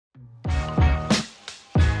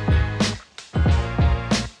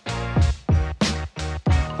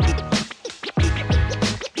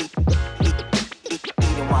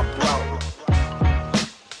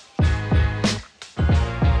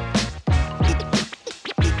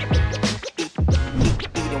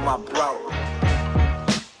my bro.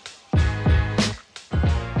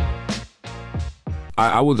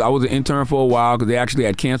 I was an intern for a while because they actually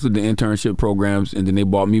had canceled the internship programs, and then they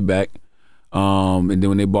brought me back. And then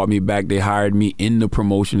when they brought me back, they hired me in the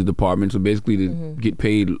promotions department. So basically, to get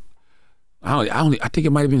paid, I think it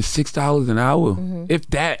might have been $6 an hour, if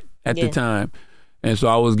that, at the time. And so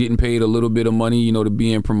I was getting paid a little bit of money, you know, to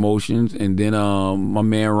be in promotions. And then my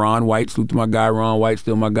man Ron White, salute to my guy Ron White,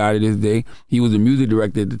 still my guy to this day. He was the music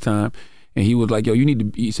director at the time, and he was like, "Yo, you need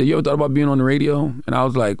to." He said, "You ever thought about being on the radio?" And I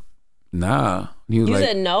was like, "Nah." And he was you like,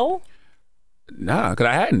 said no? Nah, because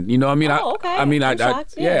I hadn't. You know what I mean? Oh, okay. I mean, I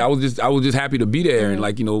was just happy to be there. And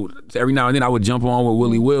like, you know, every now and then I would jump on with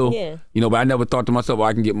Willie Will. Yeah. You know, but I never thought to myself,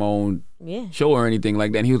 I can get my own show or anything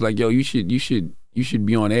like that. And he was like, "Yo, you should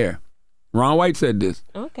be on air." Ron White said this.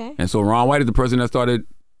 Okay. And so Ron White is the person that started,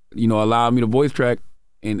 you know, allowing me to voice track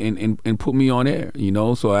and put me on air, you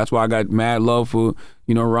know? So that's why I got mad love for,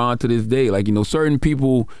 you know, Ron to this day. Like, you know, certain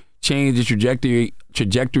people change the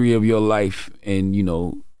trajectory of your life, and, you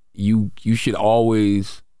know, you should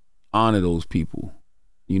always honor those people,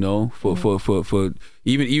 you know, for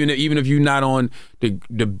even if you're not on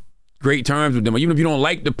the great terms with them, or even if you don't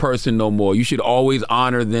like the person no more, you should always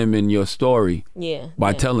honor them in your story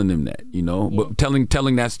by telling them that, you know, but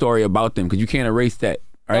telling that story about them, because you can't erase that.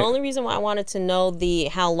 Right? The only reason why I wanted to know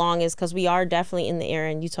how long is because we are definitely in the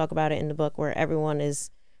era, and you talk about it in the book, where everyone is,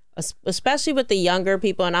 especially with the younger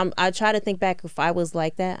people, and I try to think back if I was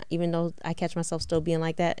like that, even though I catch myself still being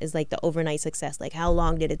like that, is like the overnight success. Like, how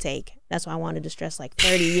long did it take? That's why I wanted to stress, like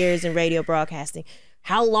 30 years in radio broadcasting.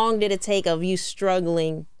 How long did it take of you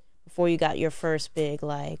struggling before you got your first big,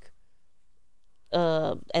 like,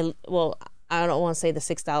 well, I don't want to say the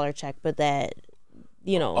 $6 check, but that,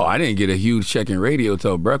 you know. Oh, I didn't get a huge check in radio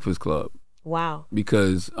till Breakfast Club. Wow.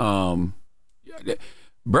 Because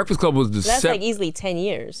Breakfast Club was the that's like easily 10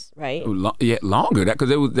 years, right? Yeah, longer. Because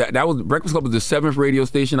that was Breakfast Club was the 7th radio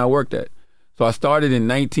station I worked at. So I started in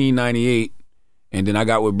 1998, and then I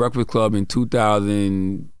got with Breakfast Club in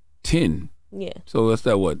 2010. Yeah. So what's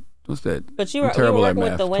that? But you were working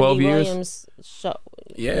with the Wendy Williams show.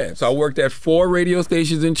 Yeah. So I worked at 4 radio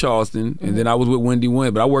stations in Charleston, and then I was with Wendy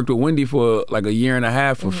Williams. But I worked with Wendy for like a year and a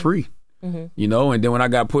half for free. You know, and then when I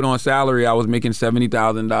got put on salary, I was making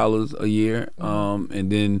 $70,000 a year.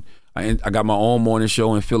 And then I got my own morning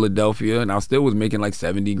show in Philadelphia, and I still was making like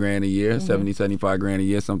 70 grand a year, 75 grand a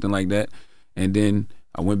year, something like that. And then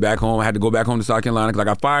I went back home. I had to go back home to South Carolina because I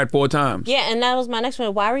got fired 4 times. Yeah, and that was my next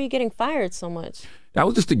one. Why were you getting fired so much? That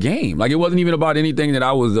was just a game. Like, it wasn't even about anything that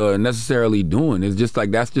I was necessarily doing. It's just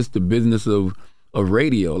like, that's just the business of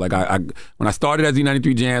radio. Like, I when I started at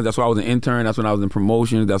Z93 Jams, that's why I was an intern. That's when I was in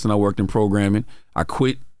promotions. That's when I worked in programming. I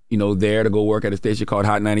quit, you know, there to go work at a station called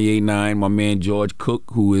Hot 98.9. My man George Cook,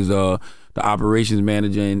 who is the operations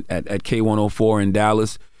manager at K104 in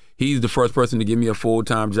Dallas, he's the first person to give me a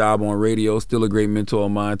full-time job on radio. Still a great mentor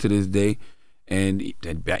of mine to this day. And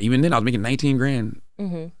even then, I was making 19 grand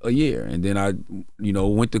a year. And then I, you know,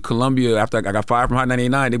 went to Columbia after I got fired from Hot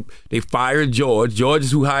 98.9. They fired George. George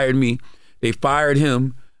is who hired me. They fired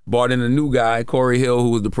him, brought in a new guy, Corey Hill, who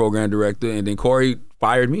was the program director, and then Corey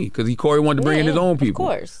fired me because Corey wanted to bring in his own people.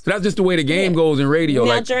 Of course. So that's just the way the game goes in radio.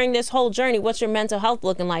 Now, during this whole journey, what's your mental health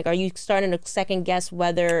looking like? Are you starting to second guess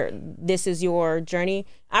whether this is your journey?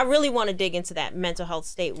 I really want to dig into that mental health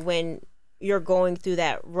state when you're going through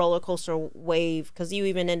that roller coaster wave, because you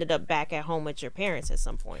even ended up back at home with your parents at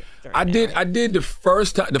some point. I did the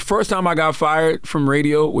first time I got fired from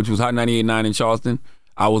radio, which was Hot 98.9 in Charleston.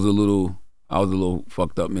 I was a little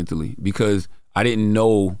fucked up mentally because I didn't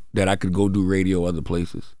know that I could go do radio other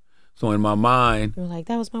places. So in my mind, you're like,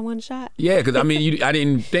 that was my one shot. Yeah, because I mean, I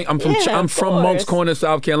didn't think I'm from Moncks Corner,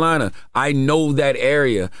 South Carolina. I know that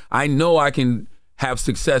area. I know I can have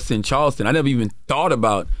success in Charleston. I never even thought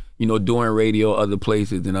about, you know, doing radio other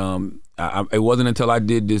places. And it wasn't until I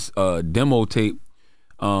did this demo tape,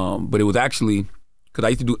 but it was actually because I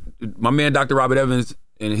used to do, my man Dr. Robert Evans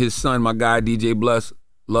and his son, my guy DJ Bless,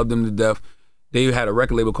 loved him to death. They had a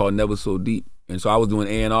record label called Never So Deep, and so I was doing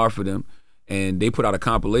A&R for them, and they put out a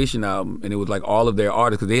compilation album, and it was like all of their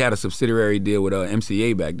artists, because they had a subsidiary deal with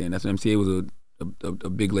MCA back then. That's when MCA was a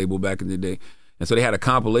big label back in the day, and so they had a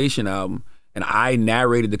compilation album, and I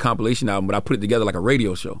narrated the compilation album, but I put it together like a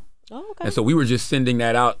radio show. Oh, okay. And so we were just sending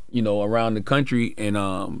that out, you know, around the country, and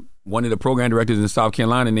one of the program directors in South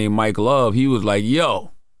Carolina named Mike Love, he was like,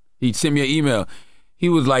 yo, he sent me an email. He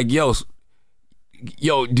was like, yo,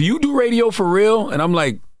 do you do radio for real? And I'm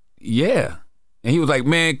like, yeah. And he was like,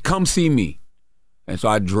 man, come see me. And so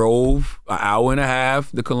I drove an hour and a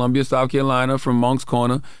half to Columbia, South Carolina from Moncks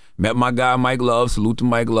Corner, met my guy Mike Love, salute to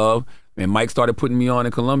Mike Love. And Mike started putting me on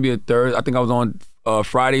in Columbia I think I was on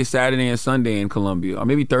Friday, Saturday, and Sunday in Columbia. Or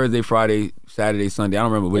maybe Thursday, Friday, Saturday, Sunday. I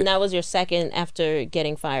don't remember. And that was your second after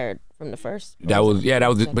getting fired from the first? That was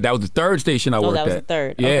the third station I worked at. Oh, that was the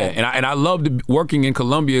third. Yeah, okay. and I loved working in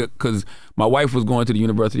Columbia because my wife was going to the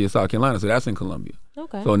University of South Carolina, so that's in Columbia.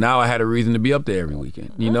 Okay. So now I had a reason to be up there every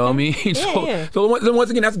weekend. You know what I mean? Yeah, so once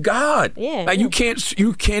again, that's God. Yeah. Like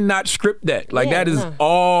you cannot script that. Like that is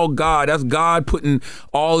all God. That's God putting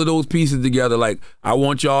all of those pieces together. Like I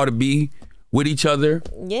want y'all to be with each other.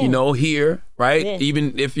 Yeah. You know, here, right? Yeah.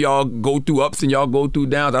 Even if y'all go through ups and y'all go through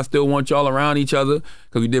downs, I still want y'all around each other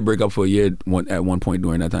because we did break up for a year at one point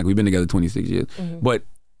during that time. We've been together 26 years. Mm-hmm. But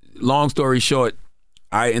long story short,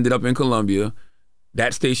 I ended up in Columbia.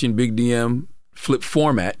 That station, Big DM, flipped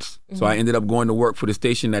formats. So I ended up going to work for the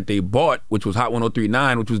station that they bought, which was Hot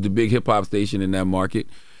 103.9, which was the big hip hop station in that market.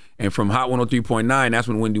 And from Hot 103.9, that's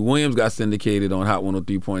when Wendy Williams got syndicated on Hot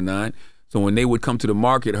 103.9. So when they would come to the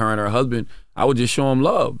market, her and her husband, I would just show them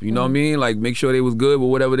love. You know what I mean? Like make sure they was good with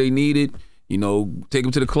whatever they needed. You know, take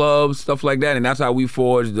them to the clubs, stuff like that. And that's how we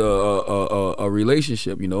forged a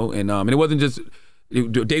relationship. You know, and it wasn't just.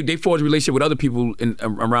 They forged a relationship with other people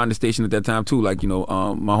around the station at that time too. Like, you know,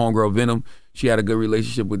 my homegirl Venom, she had a good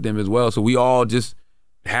relationship with them as well. So we all just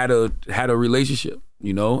had a relationship,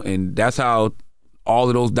 you know, and that's how all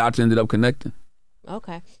of those dots ended up connecting.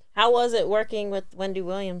 Okay. How was it working with Wendy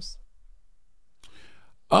Williams?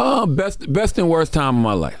 Best and worst time of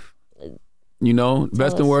my life. You know,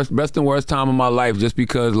 best and worst time of my life, just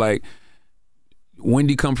because like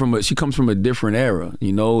Wendy comes from a different era,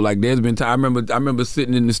 you know. Like there's been time. I remember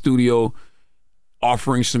sitting in the studio,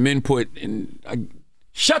 offering some input, and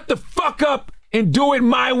shut the fuck up and do it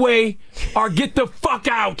my way, or get the fuck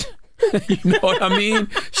out. You know what I mean?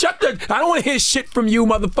 I don't want to hear shit from you,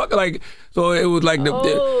 motherfucker. Like, so it was like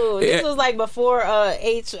this was like before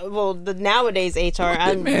the nowadays HR.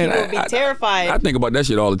 People would be terrified. I think about that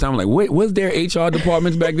shit all the time. Like, was there HR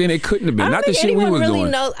departments back then? It couldn't have been. Not the shit we was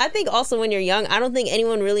doing. I think also when you're young, I don't think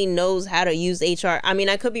anyone really knows how to use HR. I mean,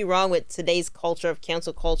 I could be wrong with today's culture of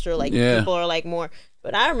cancel culture. Like people are like more.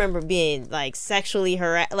 But I remember being like sexually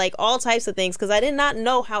harassed, like all types of things, because I did not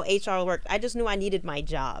know how HR worked. I just knew I needed my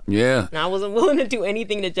job. Yeah. And I wasn't willing to do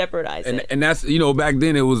anything to jeopardize it. And that's, you know, back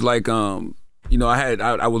then it was like, you know, I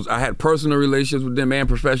had personal relationships with them and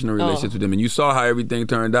professional relationships with them. And you saw how everything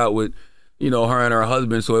turned out with, you know, her and her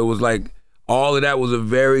husband. So it was like all of that was a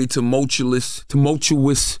very tumultuous,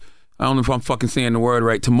 I don't know if I'm fucking saying the word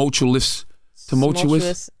right, tumultuous.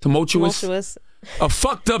 A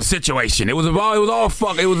fucked up situation. It was all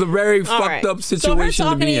fucked. It was a very fucked up situation. So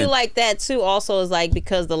her talking to you like that too also is like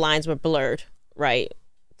because the lines were blurred, right?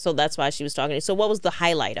 So that's why she was talking to you. So what was the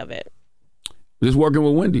highlight of it? Just working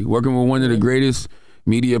with one of the greatest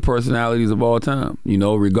media personalities of all time. You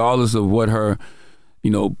know, regardless of what her, you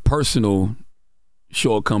know, personal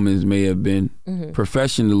shortcomings may have been,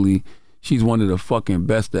 professionally, she's one of the fucking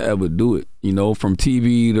best to ever do it, you know, from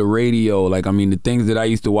TV to radio. Like, I mean, the things that I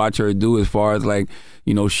used to watch her do as far as like,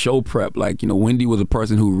 you know, show prep. Like, you know, Wendy was a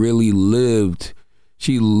person who really lived,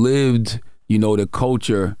 you know, the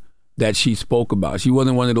culture that she spoke about. She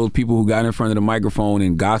wasn't one of those people who got in front of the microphone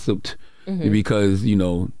and gossiped because, you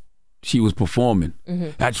know, she was performing.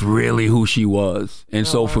 That's really who she was. And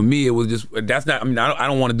so for me, it was just, I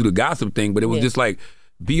don't want to do the gossip thing, but it was just like,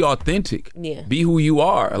 be authentic. Yeah. Be who you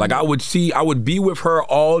are. Like I would be with her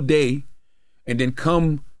all day and then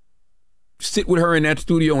come sit with her in that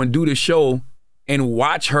studio and do the show and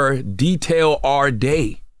watch her detail our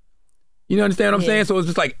day. You know understand what I'm saying? So it's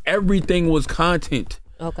just like everything was content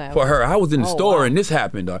for her. I was in the store and this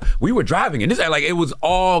happened. Or we were driving and this, like it was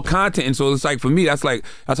all content. And so it's like for me,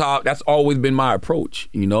 that's always been my approach,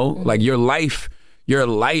 you know? Like your life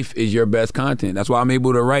is your best content. That's why I'm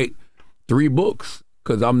able to write 3 books.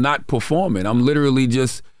 Because I'm not performing. I'm literally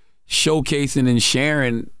just showcasing and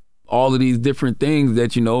sharing all of these different things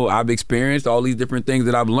that, you know, I've experienced, all these different things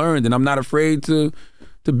that I've learned, and I'm not afraid to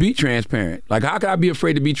be transparent. Like, how could I be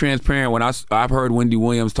afraid to be transparent when I've heard Wendy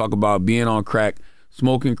Williams talk about being on crack,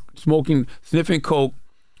 smoking, sniffing coke,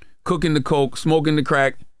 cooking the coke, smoking the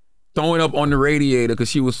crack, throwing up on the radiator because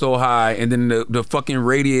she was so high, and then the fucking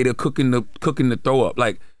radiator cooking the throw up.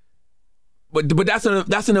 Like, But that's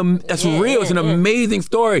real. It's an amazing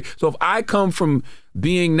story. So if I come from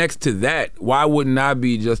being next to that, why wouldn't I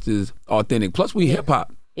be just as authentic? Plus, we hip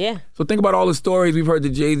hop. Yeah. So think about all the stories we've heard the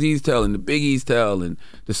Jay-Z's tell and the Biggie's tell and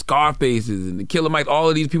the Scarfaces and the Killer Mike, all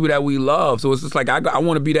of these people that we love. So it's just like I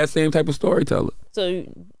want to be that same type of storyteller. So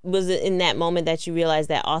was it in that moment that you realized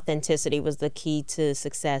that authenticity was the key to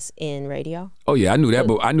success in radio? Oh yeah, I knew that.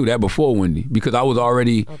 But I knew that before Wendy because I was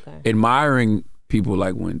already admiring people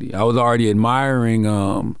like Wendy. I was already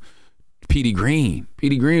admiring Petey Green.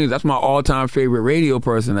 Petey Green, that's my all-time favorite radio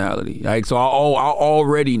personality. Like, so I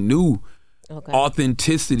already knew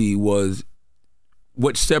authenticity was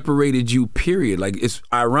what separated you, period. Like, it's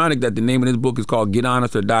ironic that the name of this book is called Get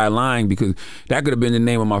Honest or Die Lying, because that could have been the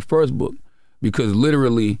name of my first book. Because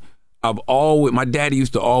literally, my daddy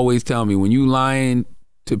used to always tell me, when you lying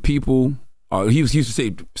to people, or he used to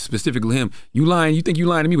say specifically him, you think you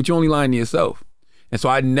lying to me, but you only lying to yourself. And so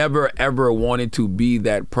I never ever wanted to be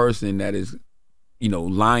that person that is,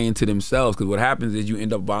 lying to themselves, because what happens is you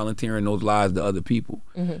end up volunteering those lies to other people.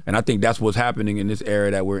 And I think that's what's happening in this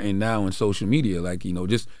era that we're in now in social media. Like,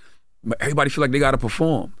 just everybody feel like they got to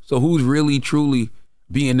perform. So who's really truly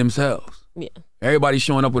being themselves? Yeah. Everybody's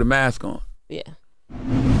showing up with a mask on. Yeah.